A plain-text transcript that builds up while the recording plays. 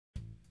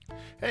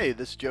Hey,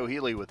 this is Joe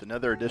Healy with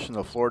another edition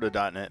of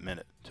Florida.net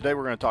Minute. Today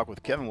we're going to talk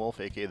with Kevin Wolf,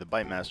 aka the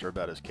Byte Master,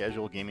 about his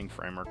casual gaming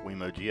framework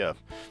wimo-gf.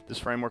 This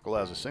framework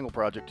allows a single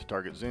project to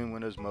target Zune,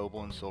 Windows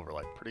Mobile, and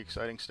Silverlight. Pretty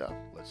exciting stuff.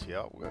 Let's see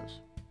how it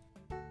goes.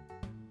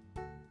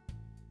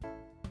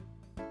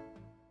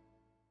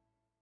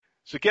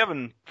 So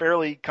Kevin,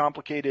 fairly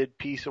complicated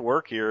piece of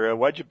work here.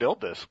 Why'd you build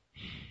this?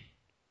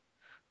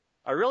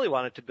 I really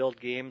wanted to build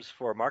games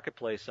for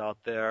Marketplace out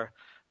there,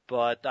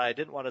 but I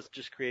didn't want to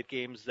just create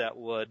games that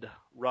would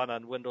run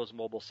on Windows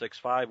Mobile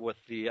 6.5 with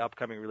the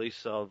upcoming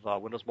release of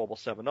Windows Mobile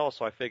 7.0.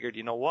 So I figured,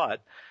 you know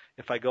what,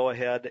 if I go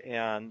ahead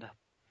and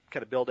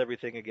kind of build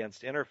everything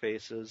against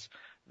interfaces,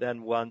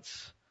 then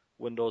once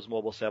Windows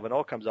Mobile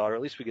 7.0 comes out, or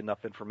at least we get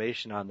enough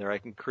information on there, I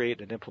can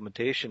create an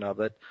implementation of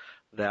it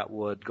that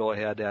would go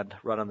ahead and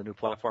run on the new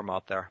platform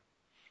out there.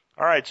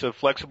 All right, so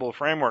flexible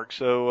framework.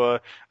 So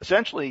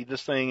essentially,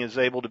 this thing is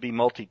able to be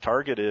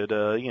multi-targeted.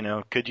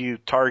 Could you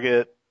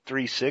target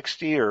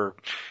 360 or,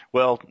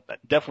 well,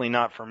 definitely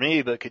not for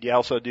me, but could you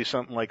also do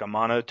something like a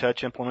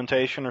mono-touch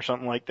implementation or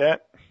something like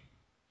that?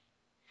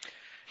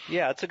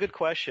 Yeah, it's a good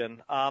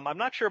question. I'm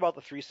not sure about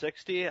the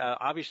 360.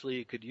 Obviously,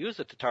 you could use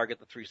it to target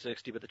the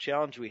 360, but the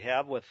challenge we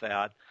have with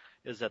that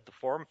is that the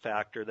form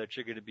factor that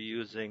you're going to be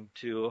using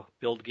to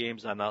build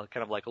games on a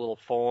kind of like a little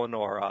phone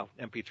or a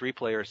MP3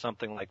 player or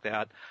something like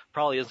that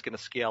probably isn't going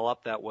to scale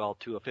up that well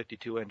to a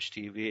 52-inch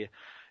TV.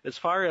 As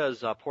far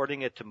as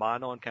porting it to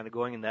mono and kind of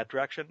going in that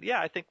direction,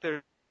 yeah, I think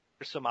there's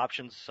some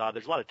options.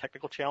 There's a lot of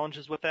technical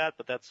challenges with that,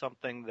 but that's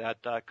something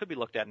that could be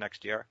looked at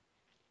next year.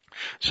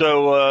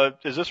 So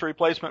is this a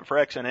replacement for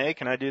XNA?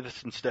 Can I do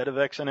this instead of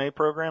XNA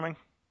programming?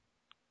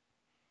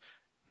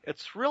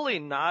 It's really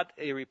not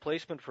a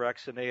replacement for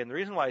XNA, and the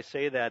reason why I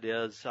say that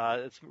is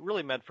it's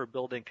really meant for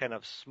building kind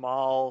of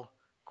small,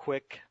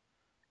 quick,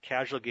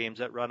 casual games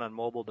that run on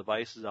mobile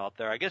devices out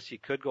there. I guess you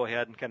could go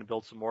ahead and kind of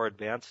build some more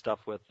advanced stuff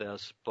with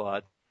this,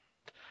 but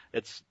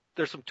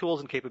there's some tools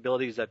and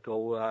capabilities that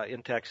go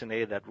into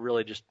XNA that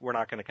really just we're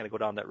not going to kind of go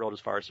down that road as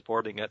far as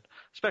supporting it,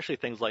 especially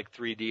things like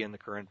 3D in the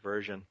current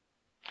version.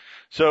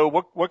 So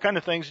what kind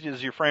of things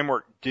does your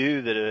framework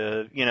do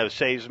that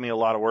saves me a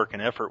lot of work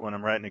and effort when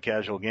I'm writing a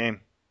casual game?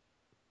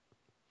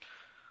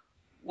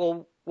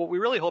 Well, what we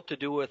really hope to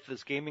do with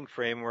this gaming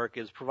framework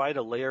is provide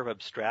a layer of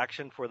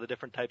abstraction for the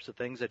different types of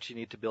things that you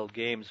need to build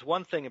games.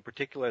 One thing in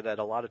particular that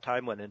a lot of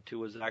time went into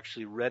was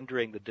actually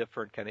rendering the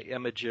different kind of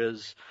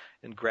images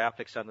and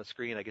graphics on the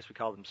screen. I guess we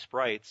call them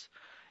sprites.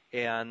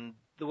 And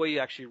the way you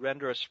actually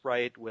render a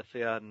sprite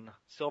within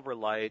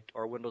Silverlight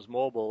or Windows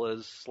Mobile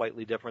is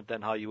slightly different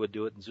than how you would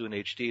do it in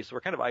Zune HD. So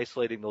we're kind of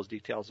isolating those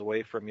details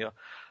away from you.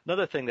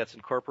 Another thing that's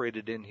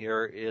incorporated in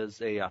here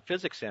is a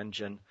physics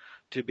engine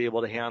to be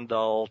able to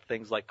handle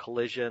things like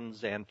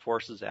collisions and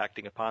forces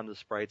acting upon the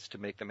sprites to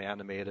make them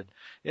animated.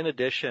 In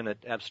addition,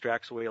 it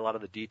abstracts away a lot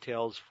of the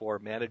details for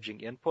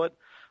managing input,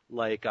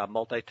 like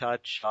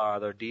multi-touch,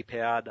 their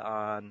D-pad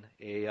on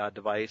a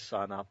device,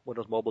 on a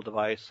Windows mobile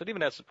device. It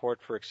even has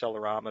support for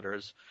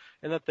accelerometers,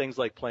 and then things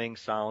like playing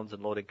sounds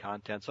and loading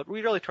content. So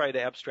we really try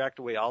to abstract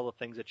away all the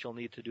things that you'll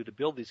need to do to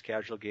build these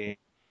casual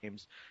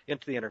games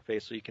into the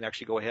interface so you can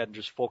actually go ahead and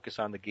just focus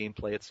on the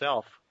gameplay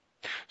itself.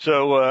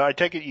 So I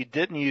take it you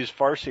didn't use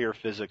Farseer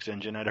physics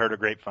engine. I'd heard a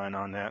grapevine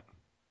on that.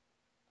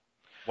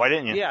 Why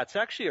didn't you? Yeah, it's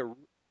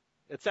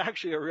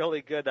actually a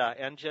really good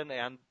engine,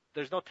 and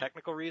there's no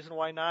technical reason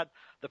why not.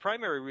 The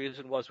primary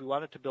reason was we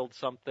wanted to build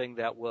something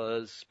that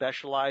was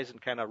specialized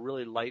and kind of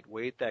really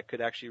lightweight that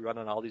could actually run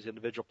on all these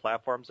individual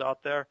platforms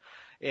out there.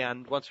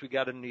 And once we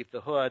got underneath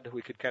the hood,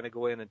 we could kind of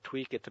go in and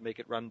tweak it to make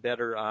it run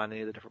better on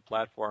any of the different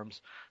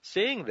platforms.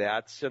 Saying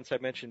that, since I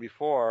mentioned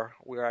before,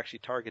 we're actually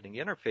targeting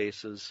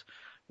interfaces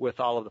with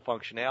all of the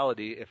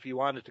functionality. If you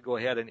wanted to go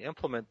ahead and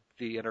implement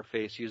the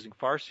interface using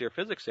Farseer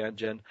physics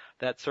engine,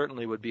 that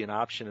certainly would be an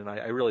option, and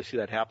I really see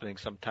that happening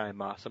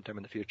sometime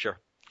in the future.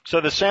 So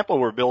the sample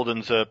we're building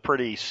is a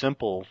pretty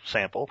simple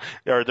sample.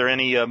 Are there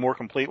any more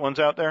complete ones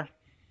out there?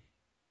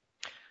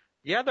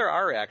 Yeah, there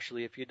are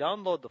actually. If you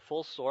download the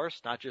full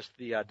source, not just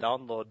the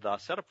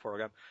download setup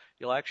program,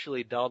 you'll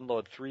actually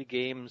download 3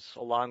 games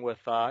along with,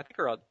 I think,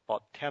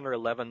 about 10 or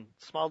 11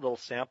 small little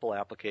sample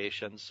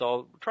applications.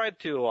 So tried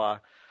to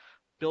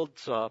build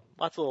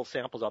lots of little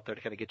samples out there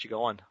to kind of get you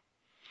going.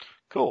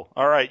 Cool.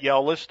 All right. Yeah,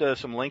 I'll list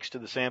some links to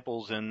the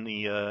samples in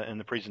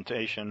the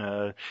presentation,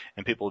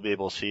 and people will be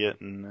able to see it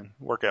and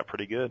work out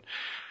pretty good.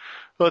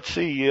 Let's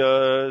see.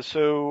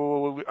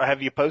 So,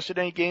 have you posted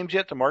any games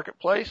yet to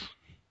Marketplace?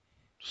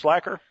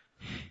 Slacker?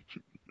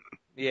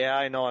 Yeah,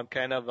 I know. I'm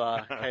kind of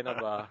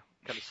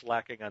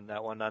slacking on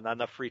that one. Not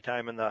enough free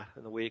time in the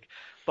week,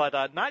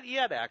 but not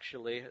yet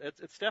actually.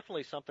 It's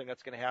definitely something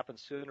that's going to happen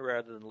sooner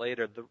rather than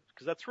later.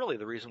 Because that's really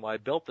the reason why I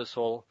built this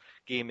whole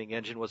gaming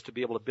engine, was to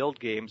be able to build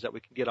games that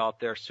we can get out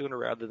there sooner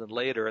rather than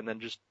later, and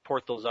then just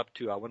port those up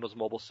to Windows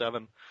Mobile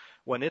 7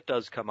 when it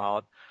does come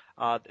out.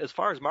 As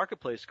far as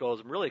Marketplace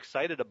goes, I'm really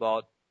excited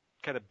about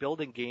kind of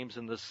building games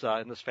in this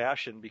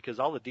fashion, because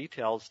all the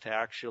details to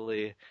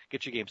actually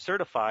get your game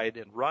certified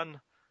and run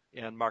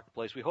and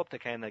marketplace. We hope to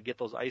kind of get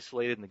those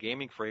isolated in the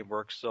gaming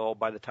framework, so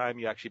by the time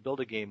you actually build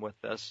a game with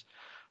this,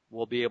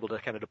 we'll be able to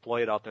kind of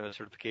deploy it out there, and the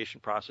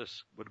certification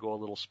process would go a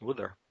little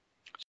smoother.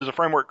 So does the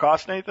framework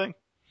cost anything?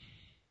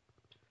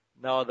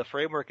 No, the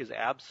framework is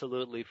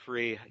absolutely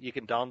free. You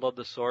can download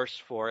the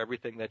source for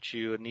everything that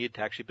you need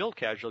to actually build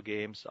casual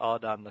games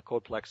out on the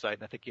Codeplex site,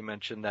 and I think you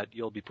mentioned that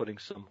you'll be putting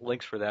some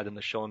links for that in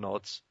the show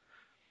notes.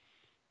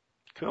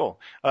 Cool.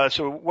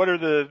 So what are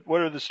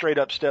the straight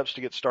up steps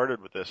to get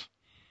started with this?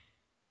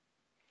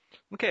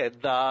 Okay,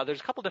 there's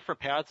a couple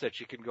different paths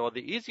that you can go.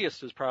 The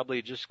easiest is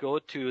probably just go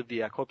to the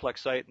Codeplex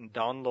site and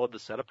download the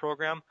setup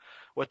program.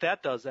 What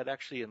that does, that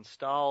actually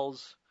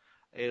installs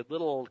a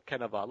little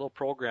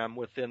program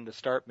within the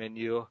start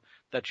menu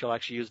that you'll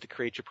actually use to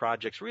create your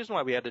projects. The reason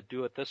why we had to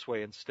do it this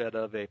way instead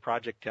of a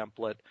project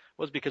template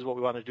was because what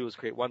we want to do is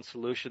create one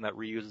solution that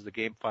reuses the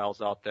game files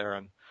out there,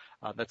 and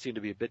that seemed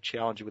to be a bit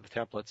challenging with the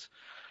templates.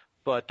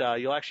 But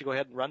you'll actually go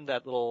ahead and run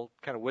that little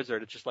kind of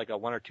wizard. It's just like a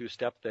 1 or 2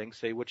 step thing.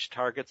 Say which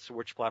targets,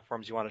 which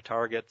platforms you want to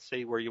target,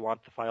 say where you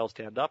want the files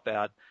to end up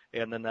at,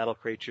 and then that'll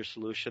create your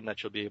solution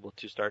that you'll be able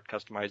to start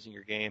customizing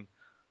your game.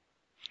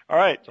 All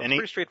right. So it's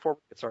pretty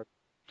straightforward. It's all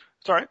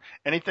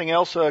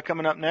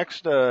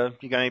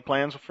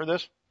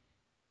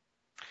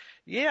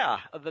Yeah,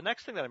 the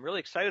next thing that I'm really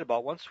excited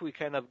about, once we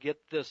kind of get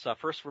this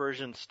first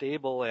version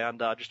stable and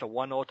just a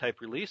 1.0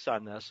 type release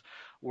on this,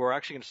 we're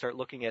actually going to start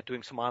looking at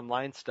doing some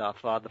online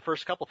stuff. The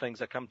first couple things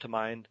that come to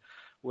mind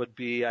would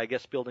be, I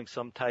guess, building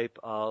some type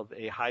of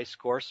a high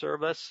score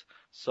service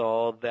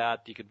so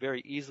that you could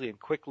very easily and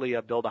quickly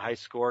build a high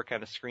score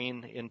kind of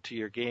screen into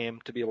your game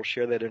to be able to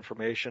share that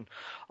information.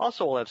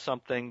 Also, we'll have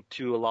something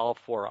to allow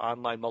for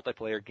online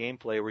multiplayer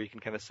gameplay where you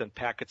can kind of send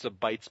packets of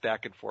bytes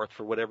back and forth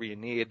for whatever you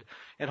need.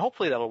 And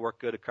hopefully that'll work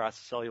good across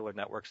the cellular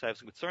networks. I have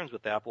some concerns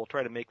with that, but we'll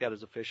try to make that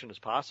as efficient as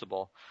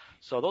possible.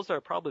 So those are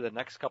probably the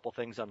next couple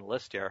things on the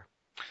list here.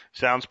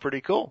 Sounds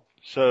pretty cool.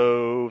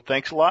 So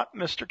thanks a lot,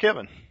 Mr.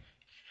 Kevin.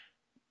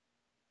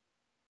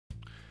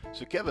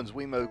 So Kevin's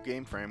Wimo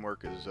game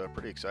framework is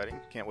pretty exciting.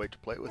 Can't wait to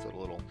play with it a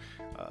little.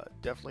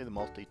 Definitely the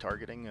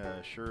multi-targeting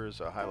sure is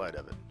a highlight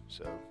of it.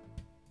 So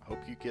I hope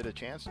you get a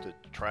chance to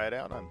try it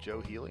out. I'm Joe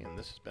Healy, and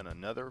this has been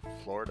another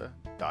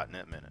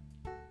Florida.net Minute.